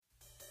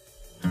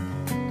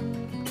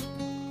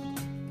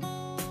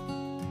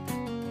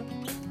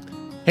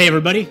Hey,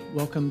 everybody.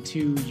 Welcome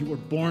to You Were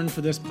Born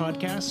for This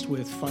podcast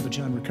with Father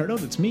John Riccardo.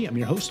 That's me. I'm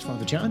your host,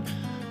 Father John,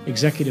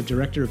 Executive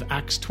Director of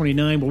Acts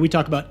 29, where we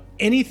talk about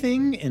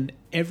anything and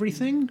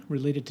everything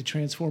related to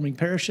transforming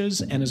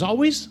parishes. And as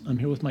always, I'm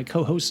here with my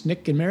co-hosts,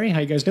 Nick and Mary. How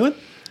you guys doing?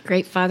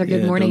 Great, Father.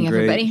 Good morning,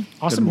 everybody.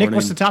 Awesome. Nick,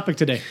 what's the topic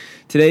today?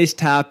 Today's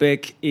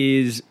topic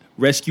is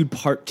Rescued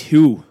Part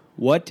 2.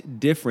 What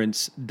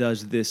difference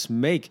does this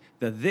make?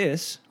 The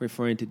this,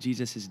 referring to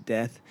Jesus'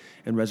 death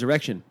and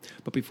resurrection.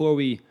 But before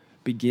we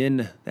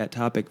begin that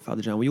topic,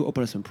 Father John, will you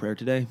open us in prayer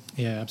today?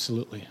 Yeah,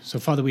 absolutely. So,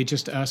 Father, we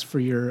just ask for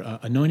your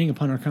anointing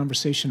upon our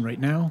conversation right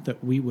now,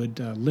 that we would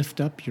lift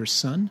up your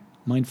Son,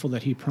 mindful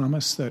that he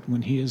promised that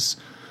when he is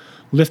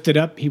lifted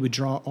up, he would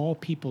draw all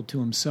people to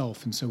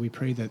himself. And so we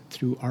pray that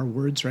through our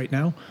words right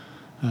now,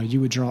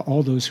 you would draw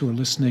all those who are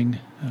listening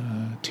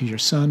to your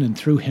Son, and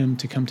through him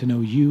to come to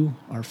know you,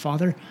 our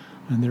Father,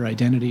 and their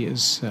identity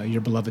as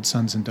your beloved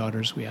sons and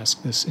daughters. We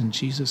ask this in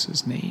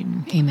Jesus'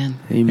 name. Amen.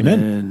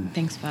 Amen.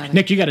 Thanks, Father.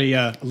 Nick, you got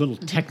a little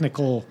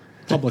technical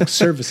public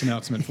service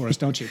announcement for us,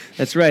 don't you?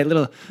 That's right.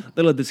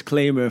 Little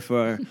disclaimer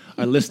for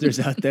our listeners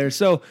out there.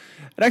 So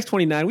at Acts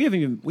 29, we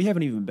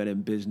haven't even been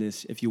in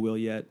business, if you will,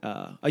 yet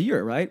a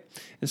year, right?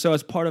 And so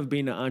as part of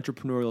being an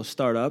entrepreneurial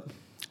startup,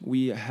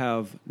 we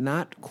have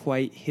not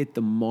quite hit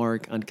the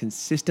mark on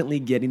consistently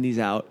getting these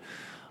out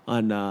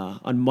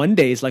on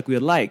Mondays like we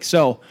would like.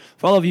 So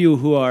for all of you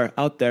who are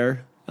out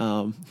there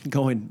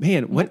going,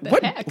 man, what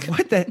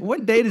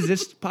day does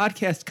this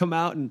podcast come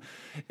out,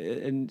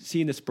 and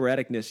seeing the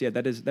sporadicness? Yeah,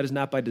 that is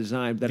not by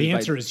design. The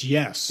answer is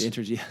yes. The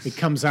answer is yes. It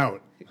comes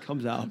out. It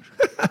comes out.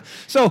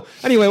 So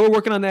anyway, we're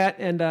working on that,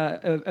 and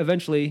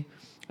eventually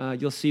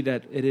you'll see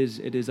that it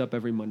is up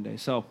every Monday.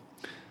 So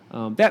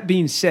that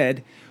being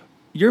said,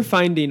 you're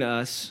finding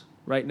us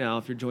right now,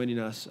 if you're joining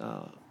us,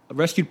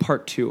 Rescued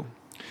Part 2.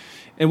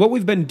 And what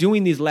we've been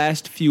doing these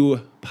last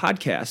few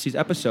podcasts, these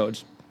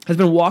episodes, has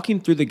been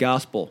walking through the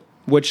gospel,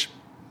 which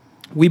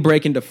we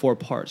break into 4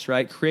 parts,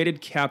 right?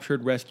 Created,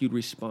 captured, rescued,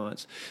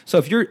 response. So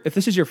if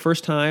this is your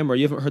first time or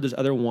you haven't heard those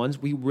other ones,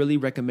 we really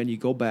recommend you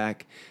go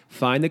back,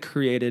 find the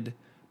created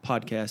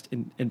podcast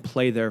and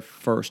play there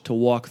first to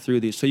walk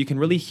through these, so you can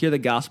really hear the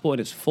gospel in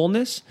its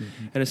fullness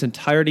and its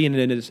entirety and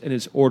in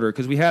its order.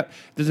 Because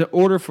there's an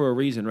order for a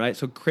reason, right?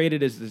 So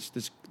created is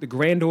this the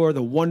grandeur,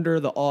 the wonder,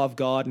 the awe of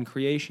God in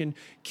creation.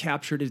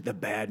 Captured is the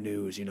bad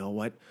news. You know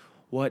what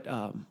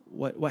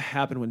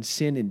happened when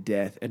sin and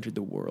death entered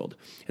the world,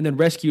 and then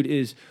rescued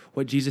is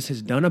what Jesus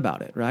has done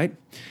about it, right?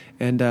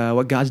 And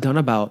what God's done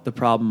about the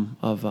problem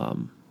of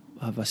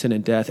sin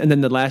and death. And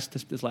then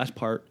this last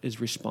part is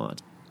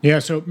response. Yeah,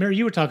 so Mary,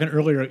 you were talking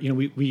earlier,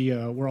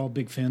 we're all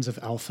big fans of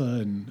Alpha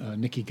and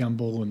Nicky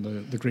Gumbel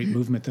and the great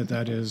movement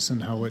that is,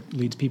 and how it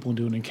leads people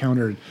into an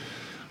encounter.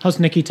 How's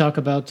Nicky talk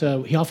about,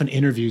 he often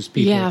interviews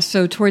people. Yeah,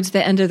 so towards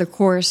the end of the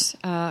course,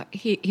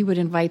 he would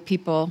invite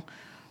people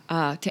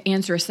to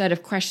answer a set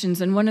of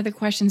questions, and one of the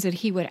questions that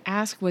he would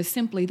ask was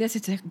simply this.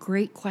 It's a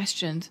great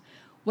question.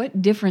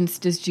 What difference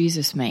does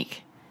Jesus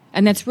make?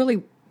 And that's really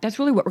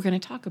what we're going to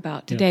talk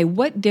about today. Yeah.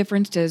 What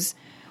difference does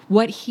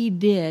what he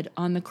did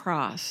on the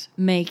cross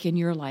make in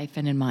your life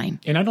and in mine?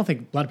 And I don't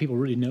think a lot of people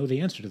really know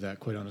the answer to that,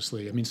 quite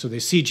honestly. I mean, so they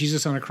see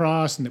Jesus on a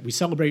cross and that we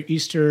celebrate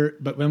Easter,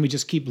 but when we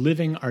just keep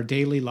living our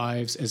daily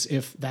lives as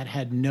if that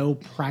had no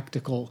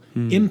practical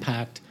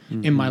impact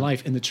in my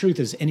life. And the truth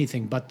is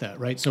anything but that,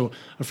 right? So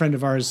a friend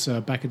of ours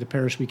back at the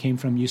parish we came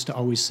from used to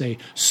always say,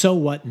 so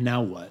what,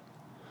 now what?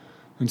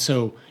 And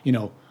so,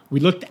 we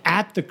looked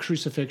at the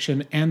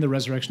crucifixion and the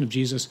resurrection of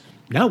Jesus,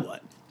 now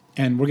what?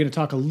 And we're going to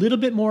talk a little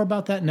bit more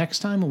about that next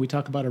time when we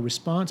talk about a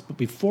response. But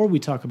before we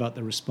talk about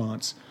the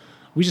response,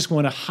 we just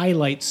want to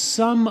highlight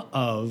some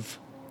of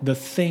the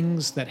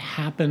things that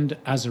happened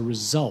as a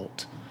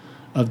result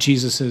of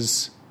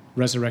Jesus'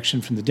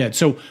 resurrection from the dead.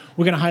 So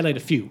we're going to highlight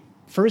a few.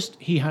 First,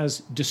 he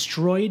has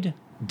destroyed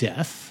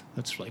death.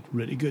 That's like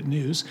really good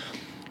news.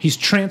 He's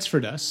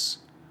transferred us.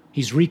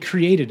 He's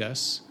recreated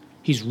us.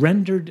 He's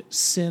rendered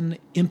sin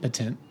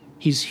impotent.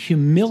 He's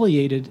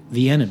humiliated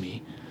the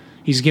enemy.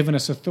 He's given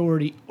us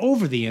authority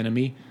over the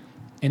enemy,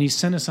 and he's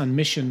sent us on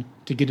mission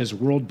to get his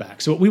world back.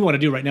 So what we want to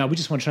do right now, we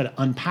just want to try to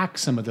unpack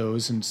some of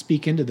those and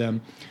speak into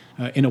them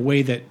in a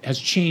way that has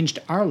changed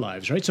our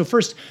lives, right? So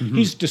first,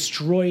 he's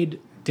destroyed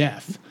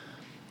death.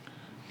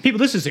 People,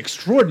 this is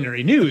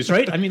extraordinary news,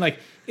 right? I mean,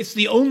 it's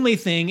the only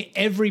thing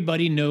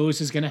everybody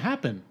knows is going to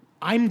happen.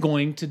 I'm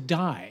going to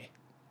die.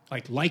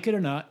 Like it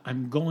or not,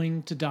 I'm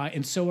going to die,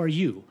 and so are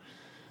you.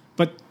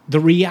 But the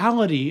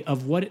reality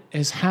of what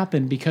has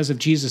happened because of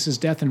Jesus'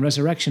 death and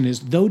resurrection is,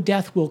 though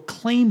death will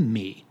claim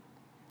me,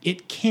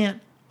 it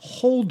can't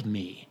hold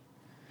me,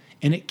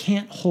 and it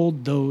can't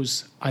hold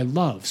those I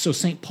love. So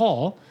St.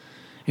 Paul,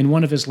 in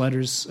one of his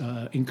letters,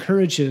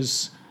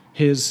 encourages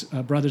his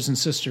brothers and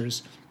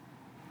sisters,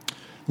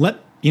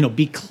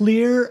 be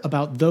clear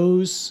about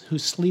those who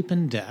sleep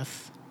in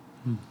death,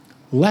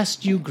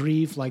 lest you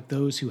grieve like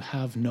those who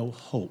have no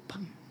hope.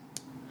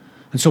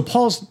 And so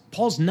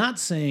Paul's not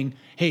saying,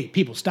 hey,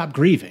 people, stop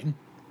grieving.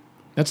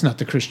 That's not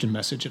the Christian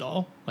message at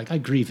all. Like, I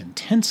grieve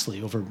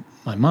intensely over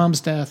my mom's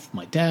death,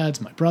 my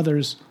dad's, my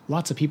brother's,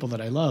 lots of people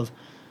that I love.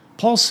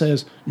 Paul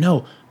says,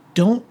 no,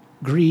 don't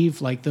grieve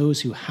like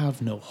those who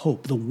have no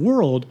hope. The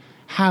world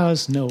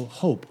has no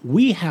hope.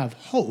 We have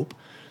hope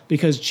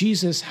because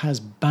Jesus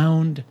has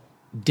bound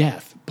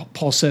death.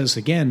 Paul says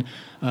again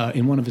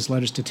in one of his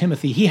letters to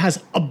Timothy, he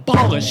has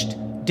abolished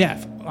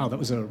death. Wow, that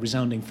was a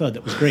resounding thud.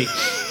 That was great.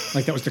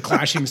 Like that was the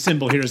clashing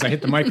cymbal here as I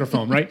hit the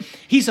microphone, right?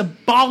 He's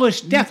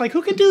abolished death. Like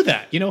who can do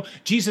that? You know,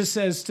 Jesus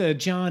says to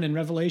John in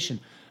Revelation,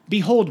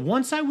 behold,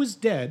 once I was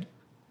dead,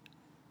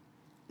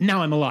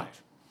 now I'm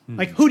alive.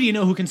 Like who do you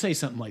know who can say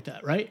something like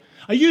that, right?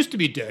 I used to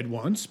be dead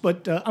once,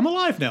 but I'm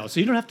alive now, so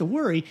you don't have to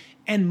worry.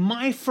 And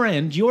my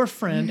friend, your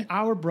friend,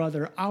 our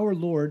brother, our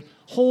Lord,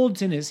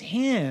 holds in his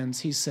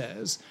hands, he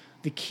says,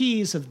 the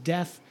keys of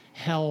death,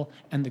 hell,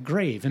 and the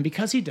grave. And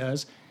because he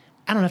does,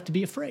 I don't have to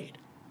be afraid,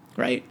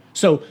 right?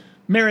 So,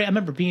 Mary, I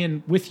remember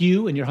being with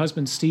you and your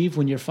husband, Steve,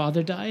 when your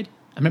father died.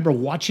 I remember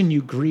watching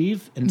you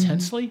grieve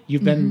intensely.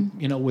 You've been,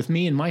 with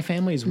me and my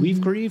family as we've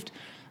grieved.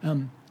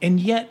 And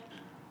yet,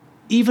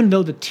 even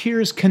though the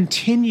tears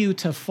continue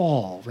to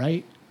fall,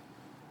 right,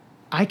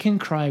 I can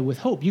cry with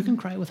hope. You can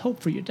cry with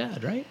hope for your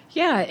dad, right?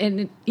 Yeah,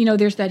 and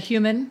there's that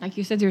human, like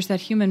you said, there's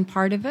that human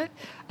part of it.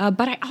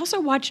 But I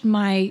also watched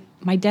my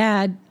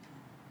dad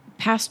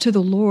pass to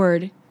the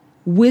Lord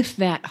with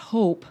that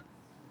hope,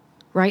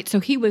 right? So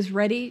he was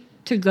ready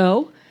to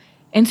go,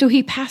 and so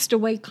he passed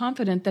away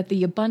confident that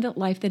the abundant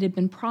life that had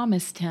been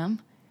promised him,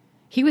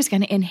 he was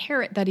going to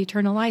inherit that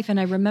eternal life. And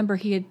I remember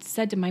he had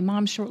said to my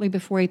mom shortly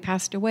before he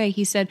passed away,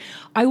 he said,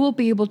 I will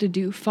be able to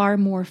do far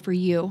more for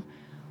you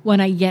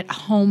when I get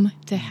home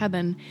to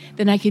heaven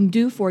than I can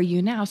do for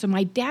you now. So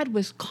my dad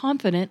was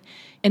confident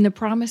in the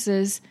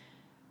promises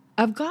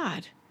of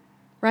God,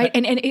 right?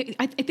 And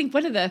I think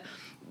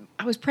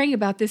I was praying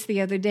about this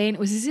the other day, and it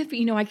was as if,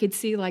 I could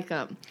see like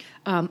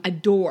a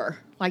door,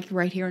 like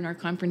right here in our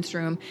conference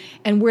room,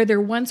 and where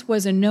there once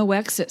was a no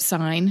exit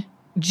sign,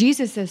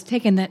 Jesus has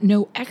taken that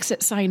no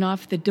exit sign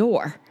off the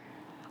door.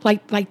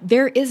 Like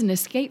there is an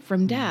escape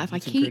from death.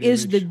 Like he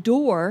is the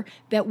door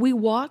that we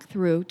walk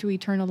through to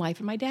eternal life.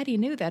 And my daddy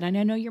knew that. And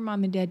I know your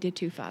mom and dad did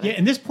too, Father. Yeah,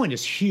 and this point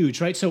is huge,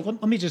 right? So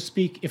let me just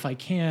speak, if I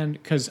can,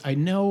 because I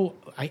know,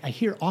 I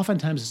hear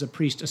oftentimes as a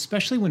priest,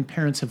 especially when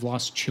parents have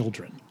lost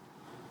children.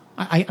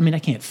 I mean, I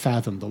can't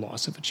fathom the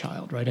loss of a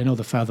child, right? I know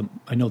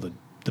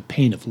the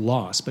pain of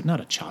loss, but not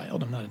a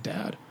child. I'm not a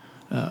dad,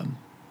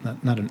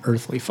 not an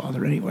earthly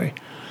father anyway.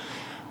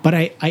 But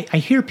I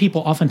hear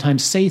people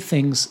oftentimes say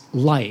things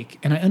like,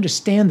 and I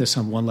understand this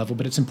on one level,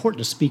 but it's important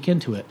to speak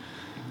into it,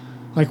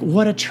 like,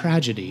 what a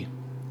tragedy.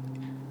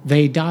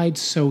 They died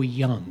so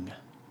young.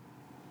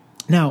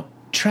 Now,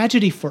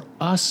 tragedy for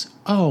us,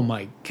 oh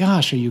my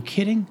gosh, are you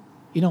kidding?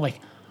 Like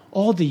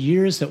all the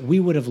years that we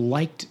would have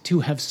liked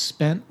to have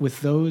spent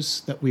with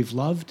those that we've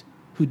loved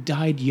who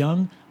died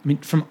young. I mean,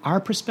 from our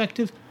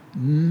perspective,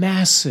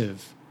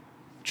 massive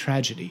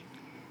tragedy.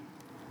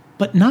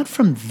 But not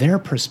from their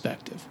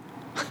perspective.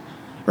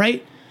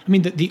 Right? I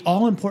mean, the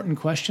all-important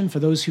question for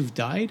those who've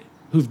died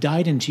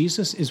in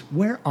Jesus, is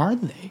where are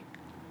they?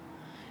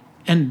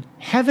 And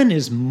heaven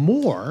is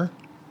more,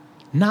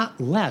 not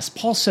less.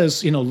 Paul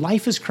says,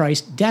 life is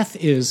Christ, death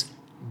is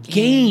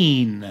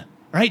gain.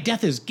 Right?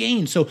 Death is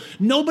gain. So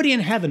nobody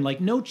in heaven,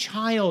 like no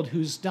child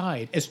who's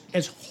died,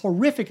 as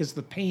horrific as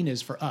the pain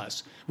is for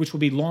us, which will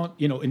be long,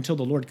 until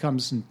the Lord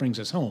comes and brings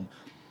us home.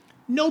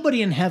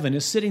 Nobody in heaven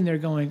is sitting there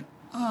going,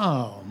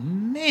 oh,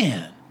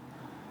 man.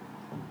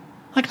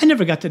 Like, I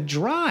never got to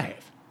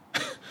drive,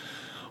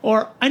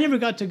 or I never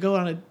got to go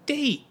on a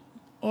date,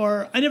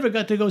 or I never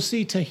got to go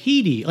see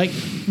Tahiti. Like,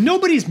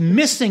 nobody's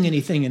missing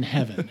anything in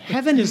heaven.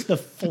 Heaven is the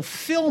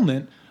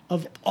fulfillment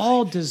of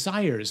all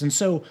desires. And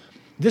so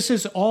this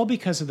is all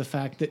because of the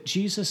fact that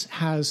Jesus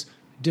has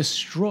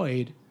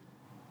destroyed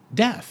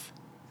death.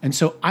 And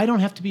so I don't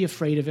have to be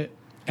afraid of it,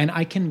 and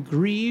I can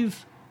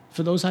grieve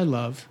for those I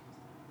love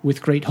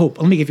with great hope.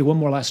 Let me give you one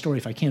more last story,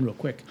 if I can, real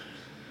quick.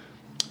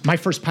 My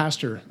first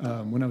pastor,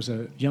 when I was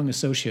a young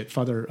associate,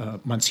 Father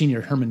Monsignor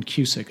Herman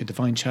Cusick, a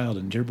divine child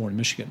in Dearborn,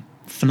 Michigan.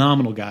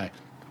 Phenomenal guy.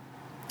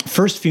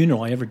 First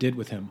funeral I ever did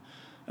with him,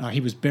 he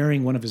was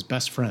burying one of his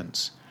best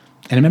friends.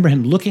 And I remember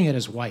him looking at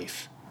his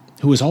wife,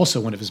 who was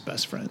also one of his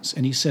best friends.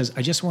 And he says,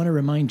 I just want to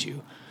remind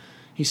you,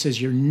 he says,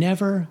 you're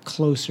never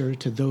closer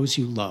to those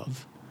you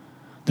love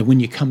than when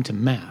you come to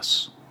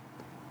Mass.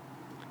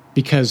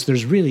 Because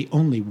there's really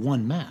only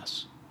one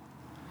Mass.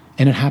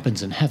 And it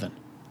happens in heaven.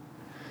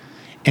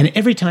 And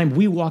every time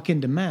we walk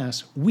into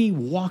Mass, we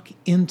walk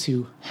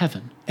into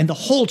heaven. And the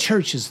whole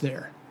church is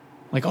there.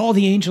 Like all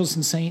the angels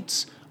and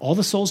saints, all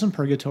the souls in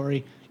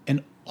purgatory,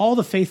 and all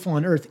the faithful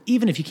on earth,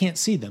 even if you can't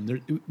see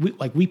them.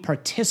 We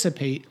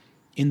participate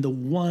in the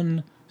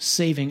one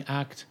saving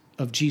act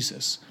of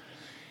Jesus.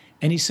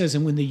 And he says,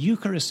 and when the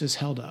Eucharist is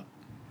held up,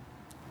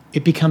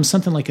 it becomes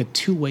something like a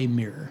two-way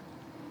mirror.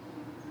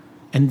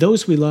 And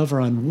those we love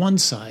are on one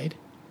side,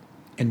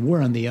 and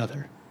we're on the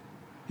other.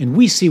 And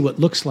we see what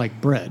looks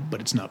like bread, but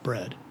it's not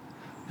bread.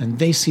 And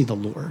they see the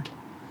Lord.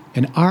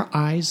 And our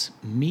eyes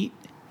meet,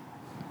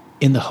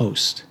 in the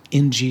host,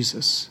 in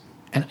Jesus.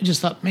 And I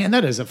just thought, man,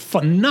 that is a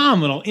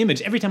phenomenal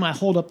image. Every time I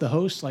hold up the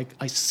host, like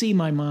I see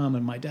my mom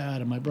and my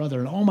dad and my brother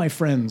and all my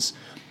friends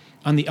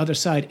on the other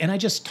side, and I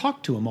just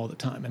talk to them all the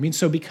time. I mean,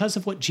 so because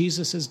of what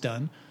Jesus has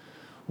done,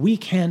 we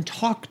can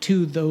talk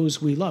to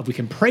those we love. We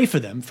can pray for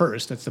them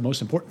first. That's the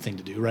most important thing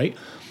to do, right?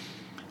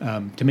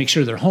 To make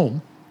sure they're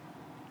home.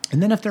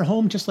 And then if they're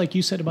home, just like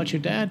you said about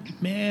your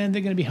dad, man,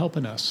 they're going to be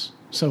helping us.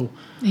 So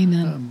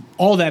Amen.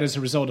 All that is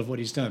a result of what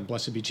he's done.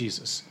 Blessed be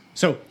Jesus.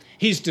 So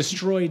he's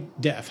destroyed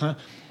death, huh?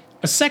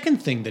 A second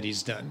thing that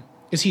he's done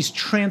is he's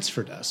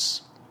transferred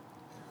us.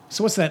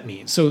 So what's that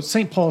mean? So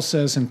St. Paul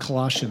says in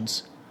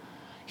Colossians,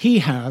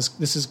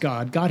 this is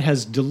God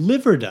has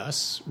delivered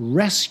us,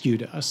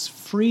 rescued us,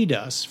 freed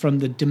us from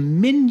the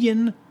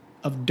dominion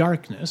of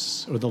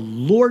darkness, or the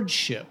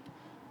lordship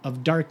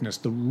of darkness,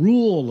 the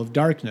rule of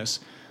darkness,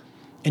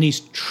 and he's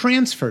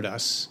transferred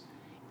us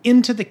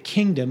into the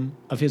kingdom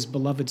of his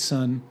beloved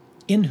Son,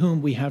 in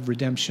whom we have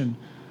redemption,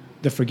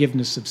 the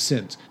forgiveness of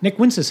sins. Nick,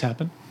 when's this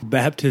happen?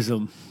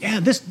 Baptism.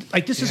 Yeah, this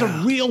is a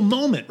real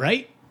moment,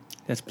 right?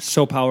 That's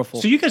so powerful.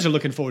 So you guys are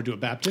looking forward to a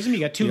baptism. You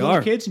got two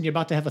little kids, and you're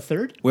about to have a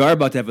third? We are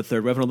about to have a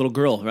third. We're having a little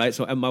girl, right?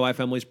 So my wife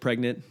Emily's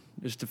pregnant.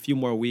 Just a few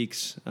more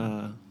weeks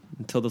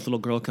until this little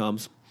girl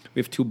comes. We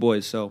have 2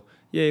 boys, so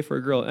yay for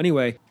a girl.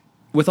 Anyway,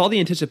 with all the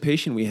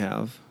anticipation we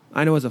have,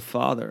 I know as a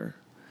father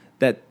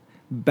that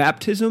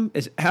baptism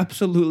is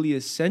absolutely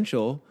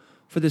essential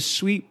for this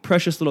sweet,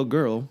 precious little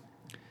girl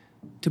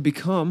to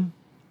become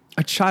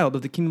a child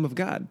of the kingdom of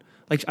God.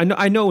 Like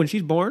I know when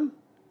she's born,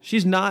 she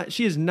is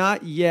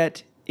not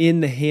yet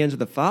in the hands of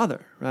the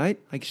Father, right?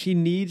 Like she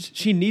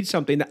needs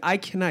something that I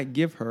cannot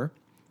give her,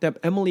 that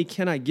Emily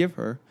cannot give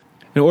her,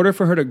 in order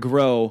for her to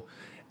grow.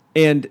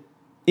 And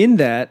in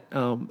that,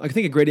 I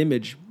think a great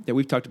image that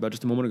we've talked about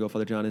just a moment ago,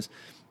 Father John, is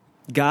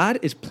God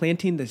is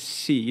planting the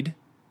seed,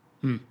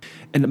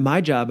 and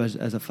my job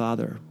as a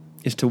father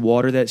is to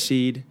water that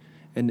seed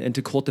and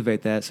to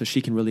cultivate that so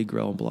she can really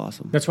grow and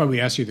blossom. That's why we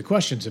ask you the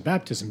questions of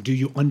baptism. Do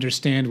you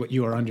understand what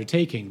you are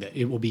undertaking? That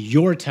it will be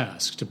your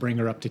task to bring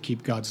her up to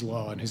keep God's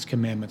law and his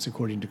commandments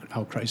according to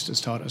how Christ has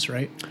taught us,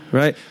 right?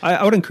 Right.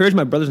 I would encourage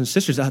my brothers and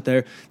sisters out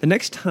there, the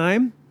next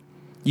time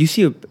you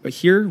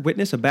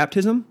witness a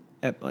baptism,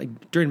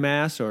 during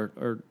Mass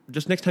or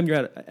just next time you're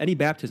at any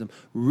baptism,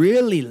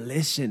 really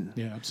listen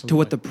to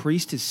what the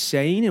priest is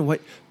saying and what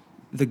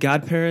the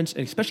godparents,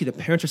 and especially the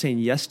parents, are saying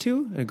yes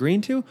to and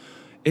agreeing to.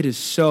 It is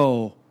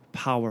so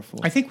powerful.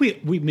 I think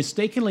we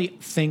mistakenly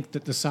think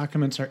that the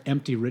sacraments are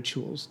empty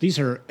rituals. These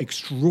are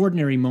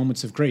extraordinary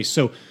moments of grace.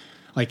 So,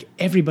 like,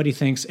 everybody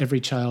thinks every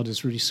child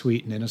is really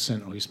sweet and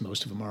innocent, or at least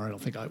most of them are. I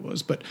don't think I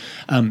was. But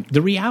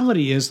the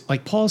reality is,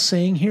 like Paul's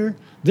saying here,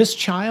 this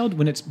child,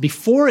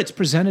 before it's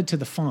presented to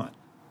the font,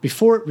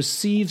 before it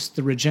receives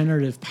the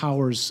regenerative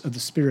powers of the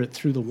Spirit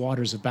through the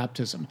waters of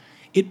baptism,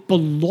 it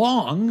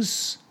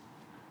belongs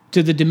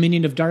to the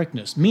dominion of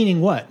darkness.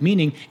 Meaning what?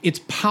 Meaning it's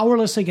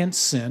powerless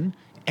against sin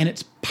and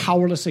it's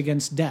powerless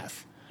against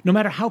death. No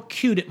matter how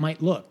cute it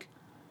might look.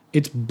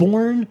 It's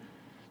born,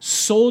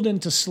 sold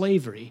into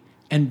slavery,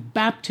 and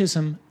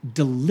baptism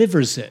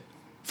delivers it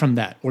from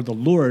that. Or the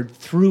Lord,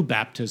 through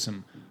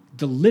baptism,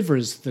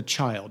 delivers the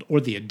child or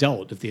the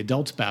adult, if the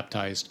adult's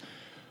baptized,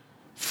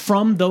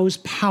 from those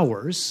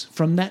powers,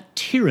 from that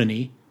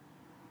tyranny,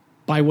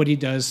 by what he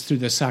does through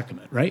the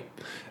sacrament, right?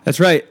 That's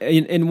right.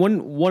 And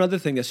one other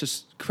thing that's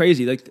just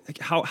crazy, like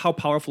how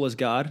powerful is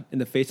God in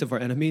the face of our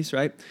enemies,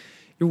 right?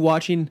 You're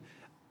watching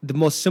the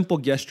most simple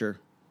gesture,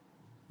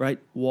 right?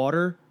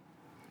 Water,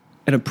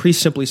 and a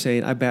priest simply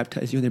saying, I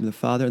baptize you in the name of the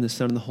Father and the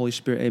Son and the Holy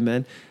Spirit,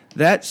 amen.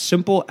 That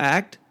simple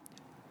act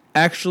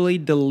actually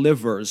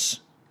delivers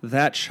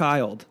that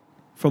child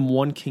from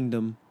one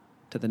kingdom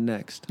to the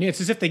next. Yeah, it's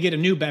as if they get a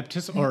new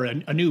baptism or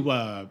a new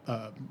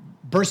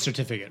birth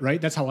certificate, right?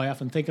 That's how I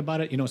often think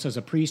about it. So as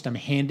a priest, I'm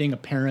handing a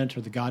parent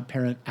or the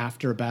godparent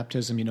after a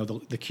baptism,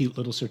 the cute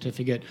little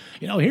certificate.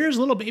 Here's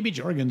little baby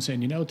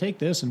Jorgensen, take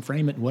this and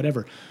frame it and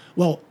whatever.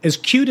 Well, as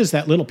cute as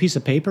that little piece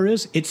of paper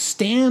is, it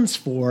stands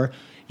for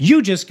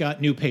you just got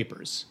new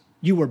papers.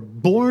 You were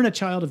born a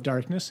child of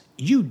darkness.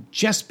 You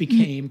just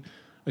became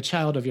a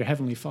child of your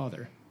Heavenly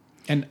Father.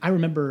 And I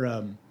remember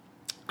a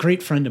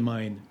great friend of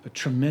mine, a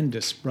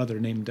tremendous brother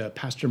named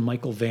Pastor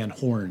Michael Van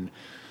Horn,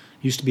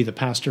 used to be the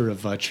pastor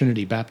of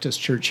Trinity Baptist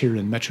Church here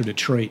in Metro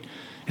Detroit.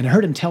 And I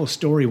heard him tell a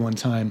story one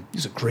time.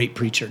 He's a great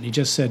preacher. And he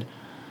just said,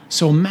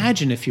 so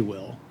imagine, if you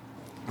will,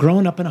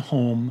 growing up in a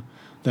home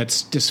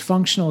that's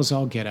dysfunctional as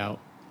all get out.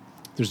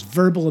 There's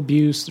verbal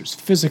abuse. There's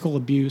physical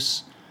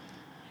abuse.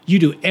 You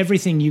do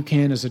everything you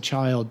can as a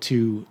child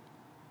to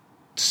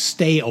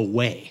stay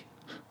away,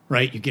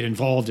 right? You get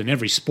involved in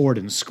every sport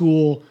in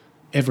school,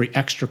 every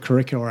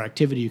extracurricular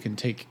activity you can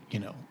take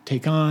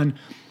on.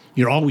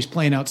 You're always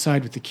playing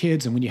outside with the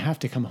kids, and when you have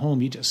to come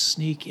home, you just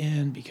sneak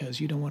in because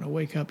you don't want to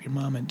wake up your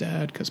mom and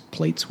dad because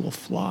plates will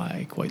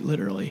fly, quite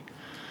literally.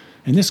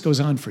 And this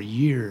goes on for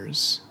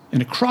years.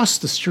 And across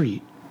the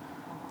street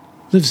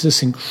lives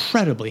this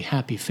incredibly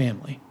happy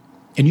family.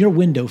 And your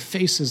window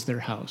faces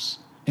their house.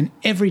 And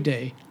every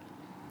day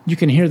You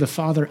can hear the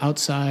father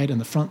outside on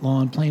the front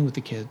lawn playing with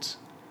the kids.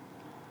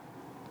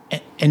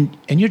 And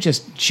you're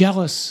just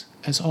jealous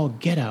as all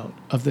get out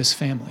of this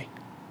family.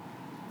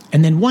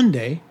 And then one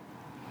day,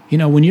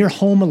 when you're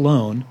home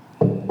alone,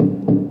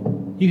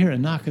 you hear a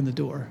knock on the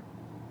door.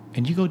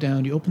 And you go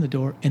down, you open the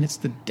door, and it's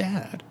the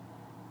dad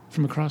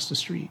from across the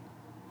street.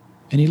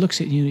 And he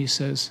looks at you and he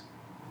says,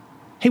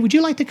 "Hey, would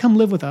you like to come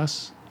live with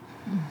us?"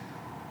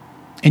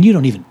 And you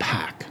don't even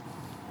pack.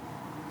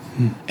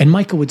 And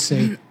Michael would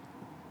say,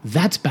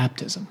 that's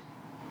baptism.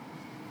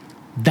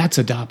 That's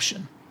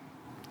adoption.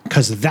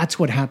 Because that's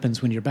what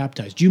happens when you're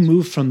baptized. You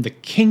move from the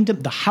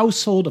kingdom, the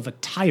household of a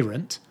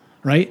tyrant,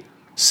 right?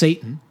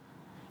 Satan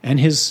and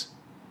his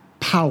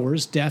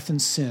powers, death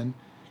and sin,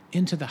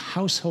 into the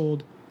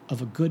household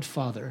of a good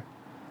father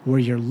where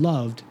you're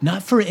loved,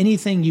 not for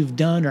anything you've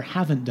done or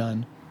haven't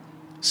done,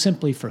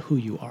 simply for who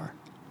you are,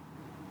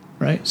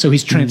 right? So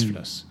he's transferred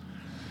us.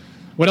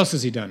 What else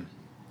has he done?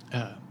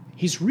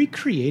 He's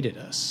recreated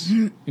us.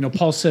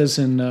 Paul says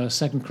in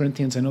 2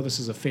 Corinthians, I know this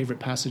is a favorite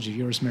passage of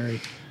yours,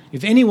 Mary,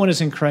 if anyone is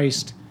in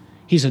Christ,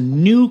 he's a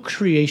new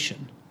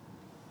creation.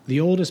 The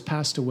old has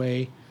passed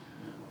away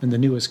and the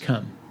new has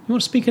come. You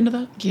want to speak into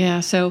that? Yeah,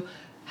 so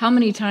how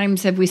many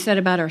times have we said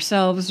about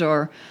ourselves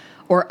or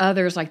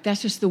others, like,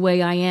 that's just the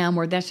way I am,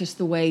 or that's just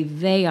the way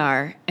they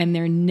are, and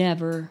they're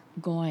never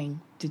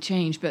going to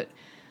change. But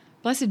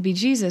blessed be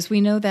Jesus,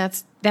 we know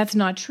that's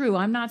not true.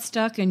 I'm not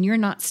stuck and you're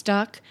not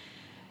stuck.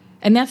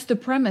 And that's the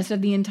premise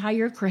of the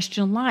entire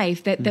Christian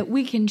life, that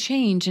we can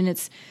change. And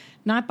it's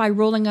not by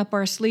rolling up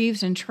our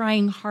sleeves and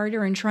trying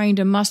harder and trying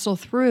to muscle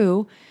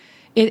through.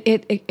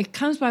 It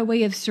comes by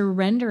way of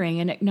surrendering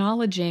and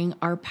acknowledging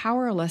our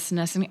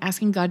powerlessness and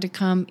asking God to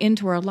come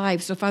into our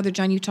lives. So, Father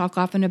John, you talk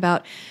often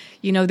about,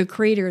 the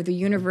creator of the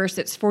universe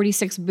that's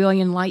 46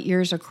 billion light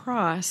years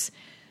across.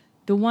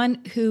 The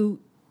one who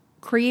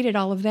created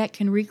all of that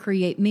can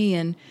recreate me.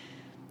 And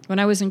when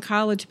I was in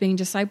college being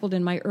discipled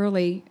in my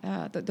early,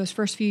 those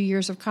first few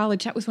years of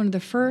college, that was one of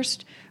the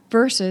first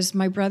verses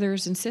my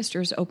brothers and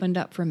sisters opened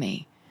up for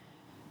me.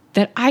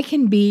 That I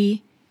can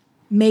be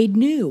made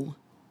new.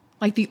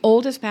 Like the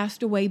old has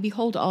passed away,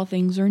 behold, all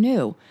things are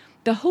new.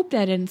 The hope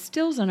that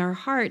instills in our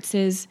hearts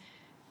is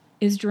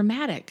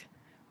dramatic,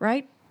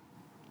 right?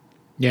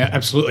 Yeah,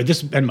 absolutely.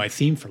 This has been my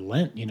theme for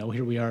Lent.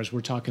 Here we are as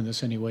we're talking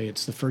this anyway.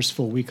 It's the first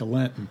full week of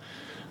Lent, and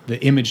the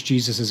image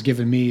Jesus has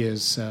given me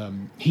is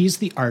he's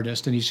the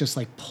artist, and he's just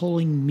like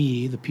pulling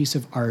me, the piece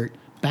of art,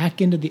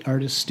 back into the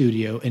artist's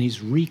studio, and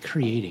he's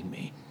recreating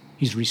me.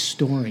 He's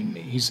restoring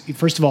me.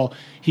 First of all,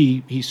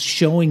 he's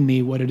showing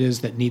me what it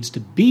is that needs to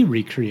be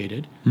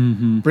recreated,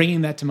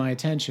 bringing that to my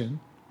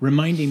attention,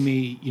 reminding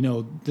me,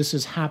 this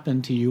has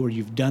happened to you, or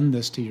you've done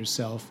this to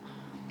yourself.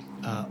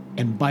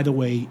 And by the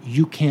way,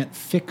 you can't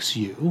fix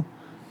you,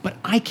 but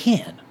I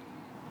can.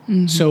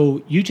 Mm-hmm.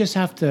 So you just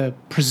have to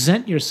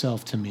present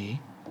yourself to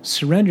me,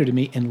 surrender to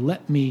me, and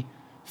let me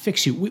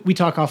fix you. We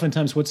talk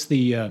oftentimes, what's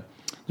the,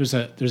 there's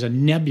a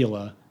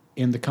nebula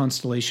in the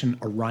constellation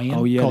Orion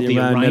called the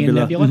Orion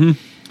Nebula,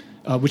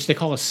 which they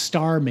call a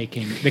star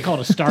making. They call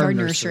it a star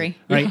nursery,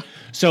 right? Yeah.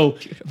 So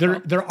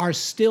there are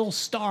still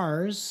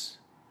stars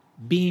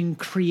being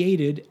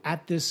created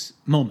at this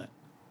moment.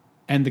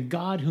 And the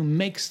God who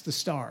makes the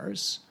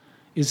stars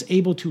is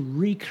able to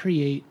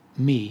recreate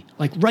me.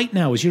 Like right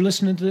now, as you're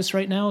listening to this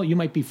right now, you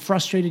might be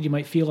frustrated. You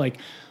might feel like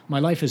my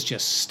life is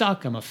just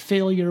stuck. I'm a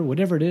failure,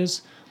 whatever it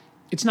is.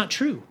 It's not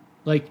true.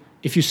 Like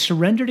if you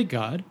surrender to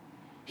God,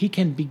 he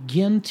can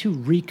begin to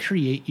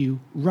recreate you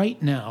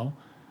right now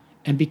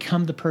and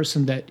become the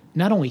person that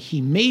not only he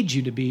made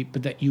you to be,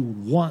 but that you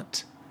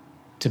want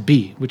to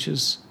be, which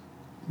is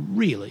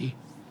really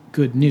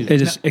good news.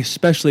 It is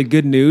especially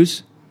good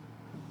news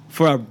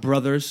for our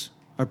brothers,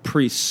 our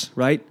priests,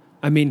 right?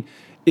 I mean,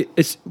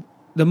 it's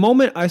the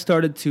moment I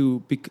started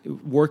to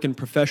work in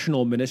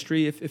professional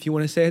ministry, if you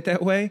want to say it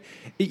that way,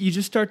 you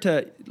just start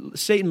to,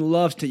 Satan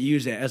loves to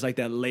use it as like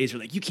that laser,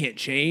 like you can't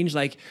change,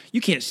 like you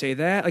can't say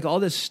that, like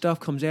all this stuff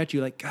comes at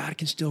you, like God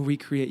can still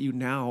recreate you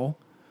now,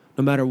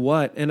 no matter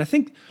what. And I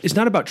think it's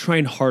not about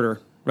trying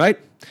harder, right?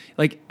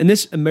 Like in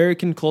this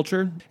American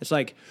culture, it's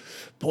like,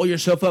 pull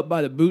yourself up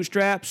by the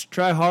bootstraps,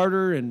 try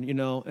harder, and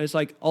it's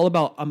like all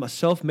about I'm a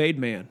self-made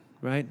man,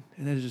 right?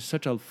 And that is just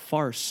such a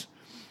farce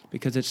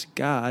because it's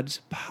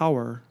God's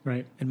power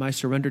right, and my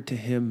surrender to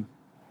him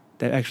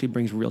that actually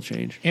brings real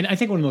change. And I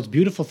think one of the most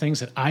beautiful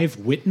things that I've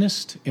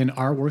witnessed in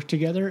our work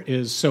together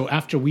is, so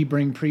after we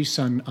bring priests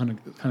on a kind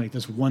of like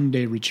this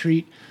one-day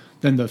retreat,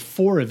 then the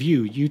four of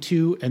you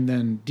two, and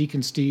then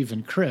Deacon Steve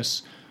and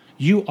Chris,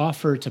 you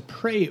offer to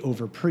pray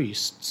over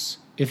priests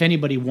if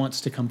anybody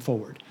wants to come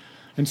forward.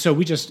 And so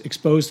we just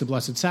expose the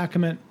Blessed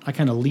Sacrament. I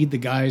kind of lead the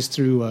guys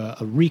through a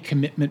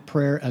recommitment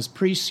prayer as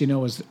priests,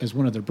 as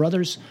one of their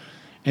brothers.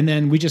 And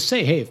then we just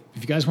say, hey,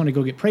 if you guys want to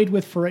go get prayed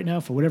with for right now,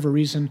 for whatever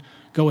reason,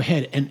 go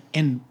ahead.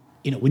 And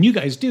when you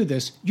guys do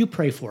this, you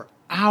pray for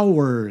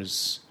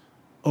hours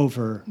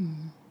over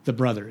the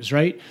brothers,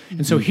 right?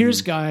 And so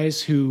here's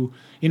guys who,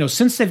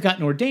 since they've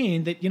gotten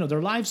ordained, that,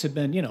 their lives have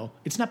been,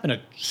 it's not been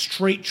a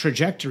straight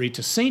trajectory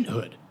to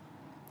sainthood.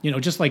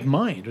 Just like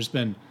mine. There's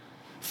been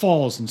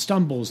falls and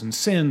stumbles and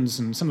sins,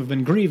 and some have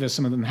been grievous,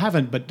 some of them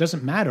haven't, but it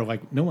doesn't matter.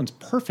 Like, no one's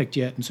perfect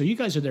yet. And so you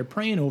guys are there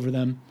praying over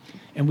them.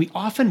 And I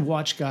often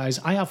watch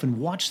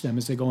them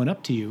as they're going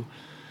up to you,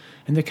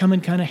 and they come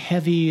in kind of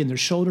heavy and their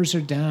shoulders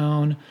are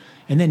down.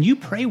 And then you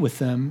pray with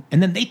them,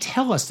 and then they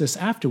tell us this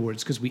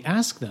afterwards, because we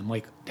ask them,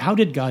 like, how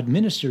did God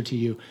minister to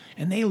you?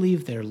 And they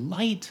leave there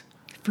light,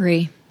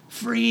 free,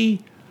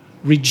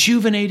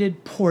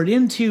 rejuvenated, poured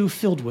into,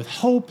 filled with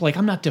hope. Like,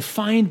 I'm not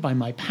defined by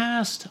my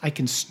past. I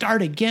can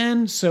start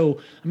again. So,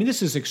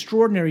 this is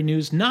extraordinary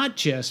news, not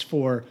just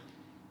for,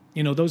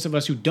 those of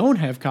us who don't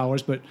have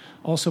collars, but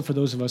also for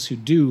those of us who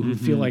do, who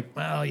feel like,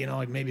 well,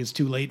 like maybe it's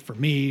too late for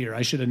me, or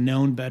I should have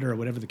known better, or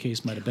whatever the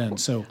case might have been.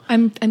 So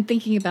I'm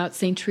thinking about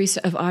St.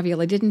 Teresa of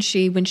Avila. Didn't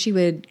she, when she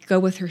would go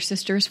with her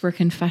sisters for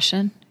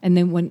confession, and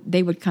then when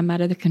they would come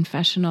out of the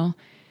confessional,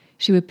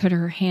 she would put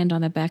her hand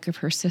on the back of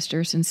her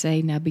sisters and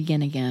say, now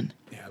begin again.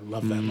 Yeah, I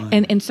love that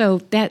line. And so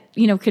that,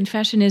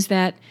 confession is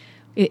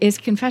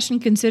confession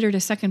considered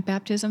a second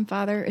baptism,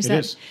 Father? It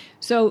is.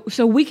 So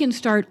we can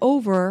start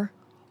over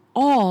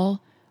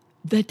all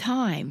the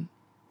time,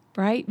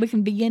 right? We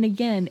can begin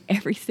again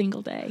every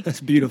single day.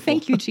 That's beautiful.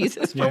 Thank you,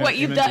 Jesus, for what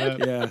you've done.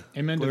 Yeah.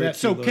 Amen to that.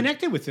 So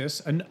connected with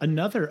this,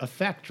 another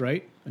effect,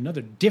 right?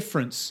 Another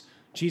difference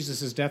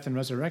Jesus' death and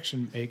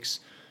resurrection makes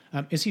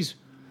is this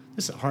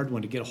is a hard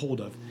one to get a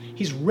hold of.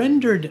 He's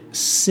rendered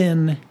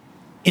sin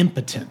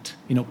impotent,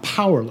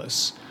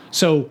 powerless.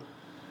 So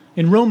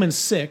in Romans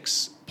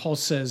 6, Paul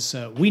says,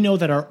 we know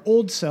that our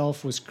old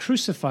self was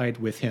crucified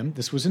with him.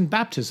 This was in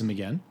baptism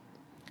again,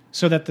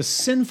 so that the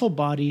sinful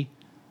body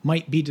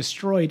might be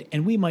destroyed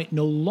and we might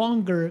no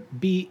longer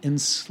be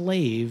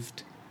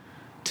enslaved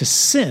to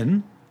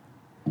sin,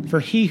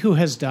 for he who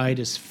has died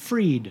is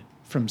freed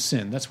from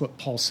sin. That's what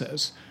Paul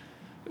says.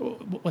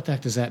 What the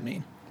heck does that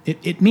mean?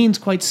 It means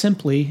quite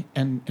simply,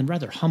 and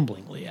rather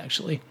humblingly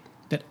actually,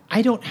 that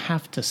I don't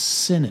have to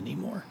sin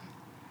anymore.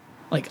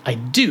 Like, I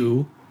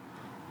do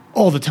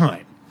all the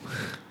time.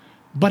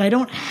 But I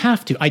don't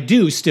have to. I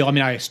do still.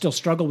 I still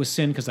struggle with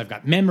sin because I've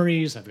got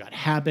memories, I've got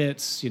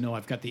habits,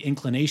 I've got the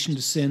inclination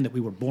to sin that we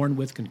were born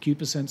with,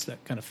 concupiscence,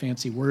 that kind of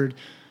fancy word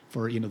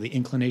for, the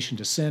inclination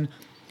to sin.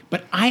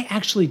 But I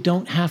actually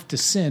don't have to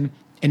sin,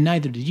 and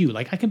neither do you.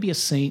 Like, I can be a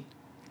saint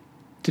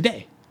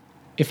today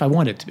if I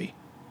wanted to be.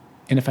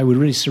 And if I would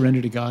really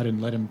surrender to God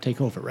and let him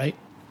take over, right?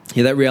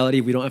 Yeah, that reality,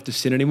 we don't have to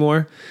sin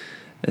anymore,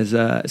 is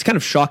it's kind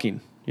of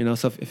shocking.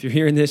 So if you're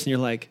hearing this and you're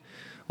like,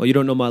 well, you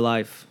don't know my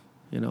life,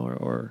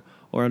 or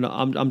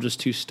I'm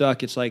just too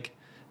stuck. It's like,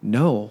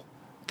 no,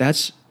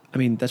 that's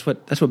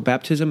what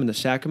baptism and the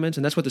sacraments,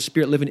 and that's what the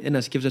Spirit living in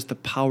us gives us the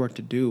power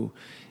to do,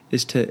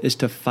 is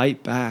to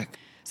fight back.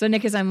 So,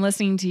 Nick, as I'm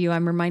listening to you,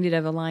 I'm reminded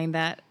of a line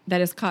that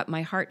has caught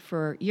my heart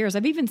for years.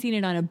 I've even seen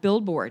it on a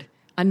billboard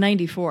on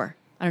 94.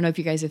 I don't know if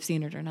you guys have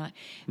seen it or not.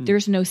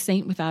 There's no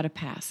saint without a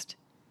past,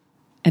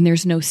 and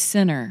there's no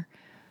sinner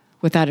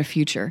without a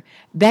future.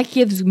 That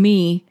gives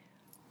me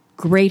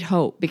great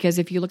hope, because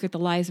if you look at the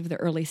lives of the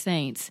early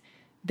saints,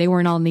 they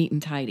weren't all neat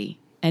and tidy,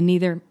 and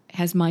neither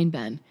has mine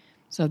been.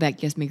 So that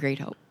gives me great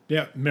hope.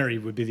 Yeah, Mary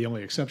would be the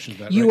only exception to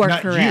that. You right?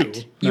 are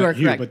correct. You are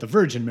correct. But the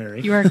Virgin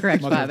Mary. You are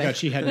correct, Mother Father. of God,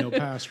 she had no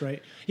past,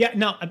 right? Yeah.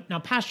 Now,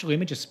 pastorally, let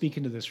me just speak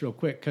into this real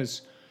quick,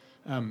 because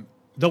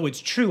though it's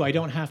true I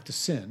don't have to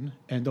sin,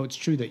 and though it's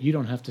true that you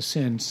don't have to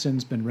sin,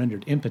 sin's been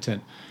rendered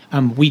impotent.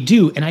 We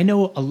do, and I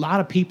know a lot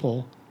of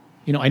people.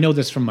 I know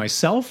this from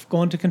myself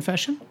going to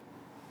confession,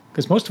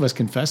 because most of us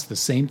confess the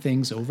same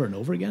things over and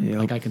over again. Yep.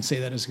 Like, I can say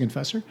that as a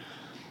confessor.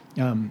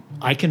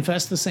 I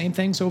confess the same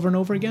things over and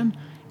over again,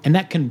 and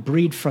that can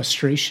breed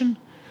frustration.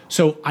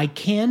 So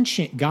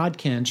God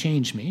can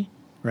change me,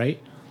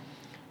 right?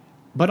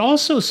 But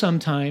also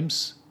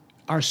sometimes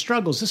our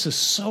struggles, this is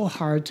so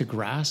hard to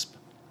grasp,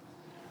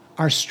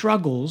 our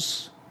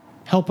struggles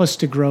help us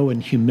to grow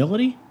in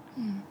humility.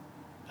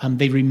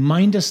 They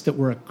remind us that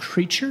we're a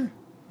creature,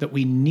 that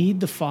we need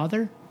the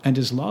Father and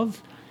his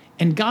love.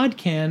 And God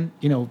can,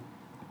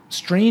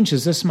 strange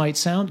as this might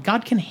sound,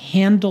 God can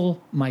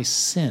handle my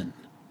sin.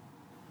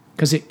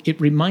 Because it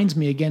reminds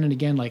me again and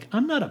again, like,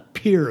 I'm not a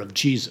peer of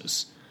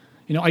Jesus.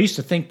 I used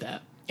to think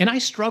that. And I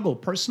struggle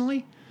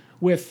personally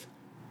with,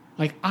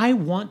 like, I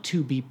want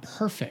to be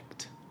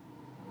perfect.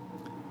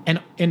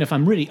 And if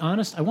I'm really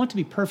honest, I want to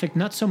be perfect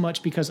not so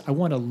much because I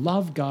want to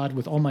love God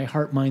with all my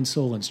heart, mind,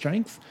 soul, and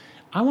strength.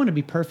 I want to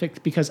be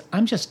perfect because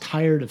I'm just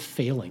tired of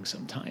failing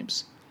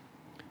sometimes.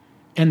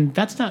 And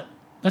that's not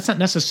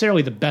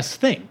necessarily the best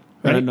thing,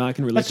 right? No, I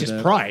can relate That's to just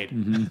that. pride.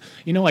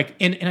 Mm-hmm.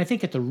 And I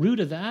think at the root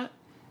of that,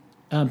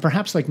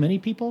 perhaps like many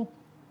people,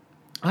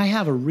 I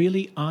have a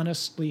really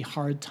honestly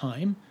hard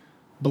time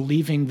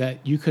believing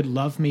that you could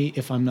love me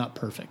if I'm not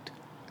perfect.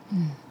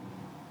 And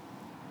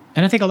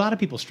I think a lot of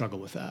people struggle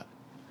with that.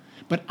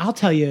 But I'll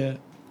tell you,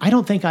 I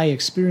don't think I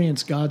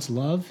experience God's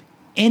love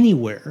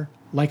anywhere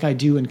like I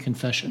do in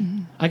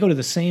confession. I go to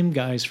the same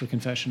guys for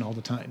confession all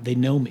the time. They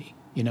know me,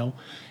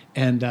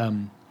 And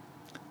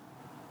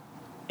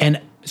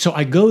so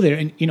I go there,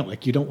 and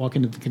like you don't walk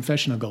into the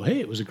confession and go, "Hey,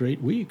 it was a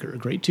great week or a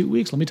great 2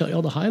 weeks. Let me tell you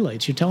all the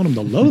highlights." You're telling them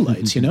the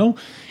lowlights,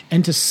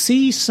 and to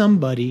see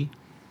somebody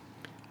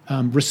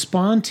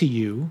respond to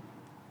you,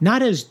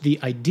 not as the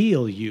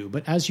ideal you,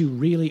 but as you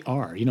really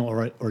are,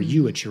 or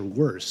you at your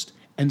worst,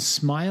 and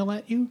smile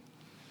at you,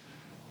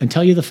 and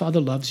tell you the Father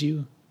loves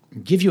you,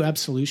 and give you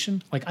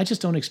absolution. Like, I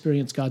just don't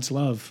experience God's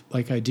love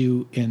like I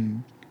do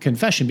in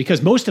confession,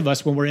 because most of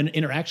us, when we're in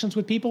interactions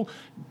with people,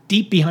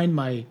 deep behind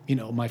my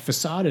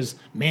facade is,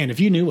 man, if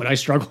you knew what I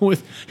struggle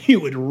with, you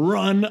would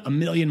run a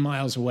million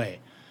miles away.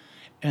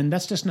 And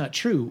that's just not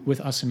true with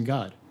us and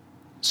God.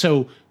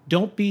 So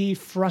don't be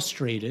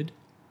frustrated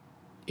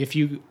if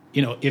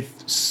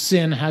if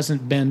sin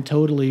hasn't been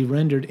totally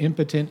rendered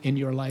impotent in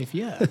your life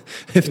yet.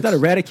 It's not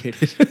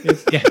eradicated.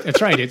 Yeah,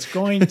 that's right. It's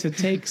going to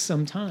take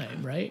some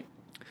time, right?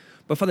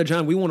 But Father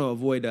John, we want to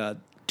avoid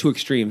two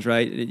extremes,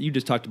 right? You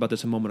just talked about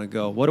this a moment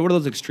ago. What are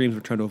those extremes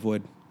we're trying to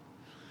avoid?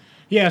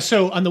 Yeah,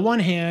 so on the one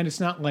hand, it's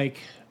not like,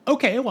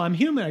 okay, well, I'm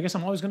human. I guess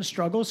I'm always going to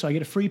struggle, so I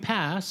get a free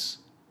pass,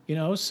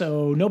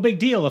 so no big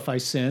deal if I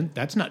sin.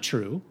 That's not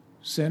true.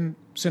 Sin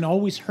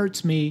always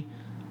hurts me,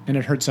 and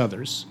it hurts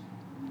others,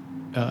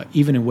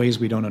 even in ways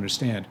we don't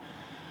understand.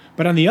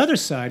 But on the other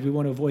side, we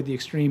want to avoid the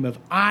extreme of,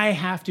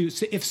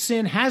 if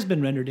sin has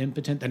been rendered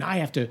impotent, then I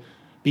have to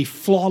be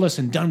flawless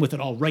and done with it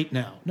all right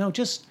now. No,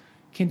 just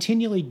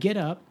continually get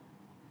up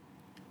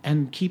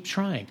and keep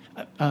trying.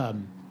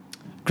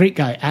 Great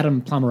guy,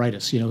 Adam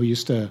Plamaritis, who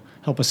used to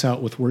help us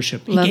out with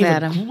worship. He gave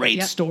Adam. a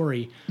great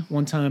story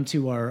one time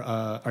to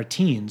our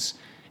teens,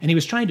 and he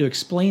was trying to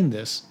explain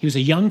this. He was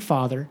a young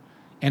father,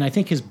 and I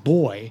think his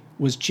boy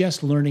was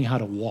just learning how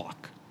to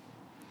walk.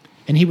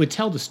 And he would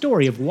tell the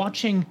story of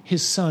watching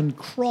his son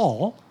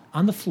crawl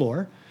on the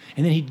floor,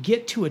 and then he'd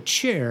get to a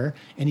chair,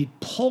 and he'd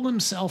pull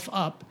himself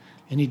up,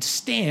 and he'd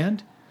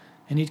stand,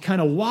 and he'd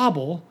kind of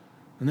wobble,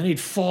 and then he'd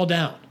fall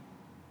down.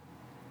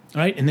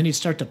 Right? And then he'd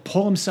start to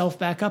pull himself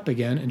back up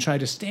again and try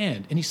to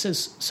stand. And he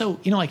says, so,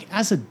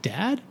 as a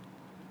dad,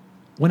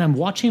 when I'm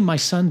watching my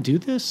son do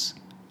this,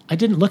 I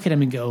didn't look at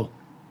him and go,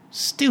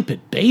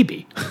 stupid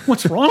baby,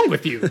 what's wrong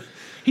with you?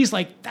 He's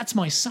like, that's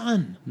my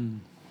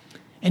son.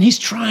 And he's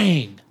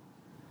trying.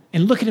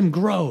 And look at him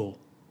grow.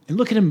 And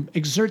look at him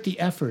exert the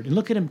effort. And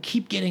look at him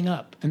keep getting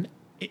up. And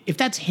if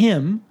that's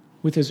him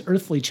with his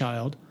earthly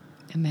child,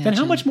 then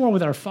how much more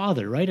with our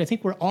Father, right? I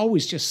think we're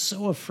always just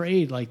so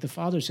afraid, like the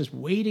Father's just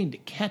waiting to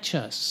catch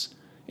us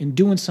in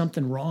doing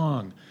something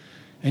wrong.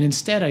 And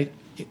instead,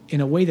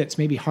 in a way that's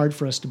maybe hard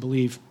for us to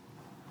believe,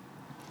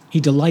 he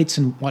delights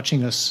in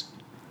watching us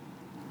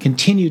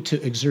continue to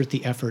exert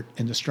the effort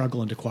and to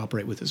struggle and to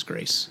cooperate with his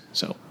grace.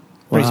 So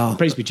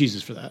praise be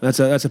Jesus for that.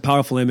 That's a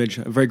powerful image.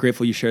 I'm very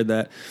grateful you shared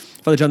that.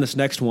 Father John, this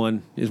next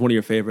one is one of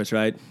your favorites,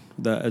 right?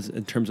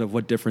 In terms of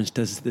what difference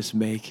does this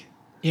make?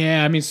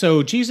 Yeah,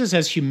 so Jesus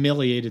has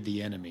humiliated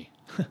the enemy.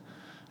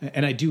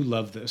 And I do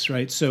love this,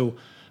 right? So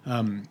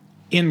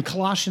in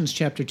Colossians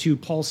chapter 2,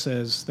 Paul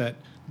says that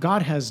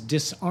God has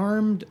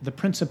disarmed the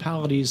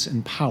principalities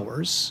and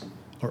powers,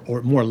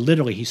 or more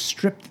literally, he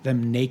stripped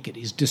them naked.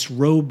 He's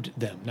disrobed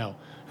them. Now,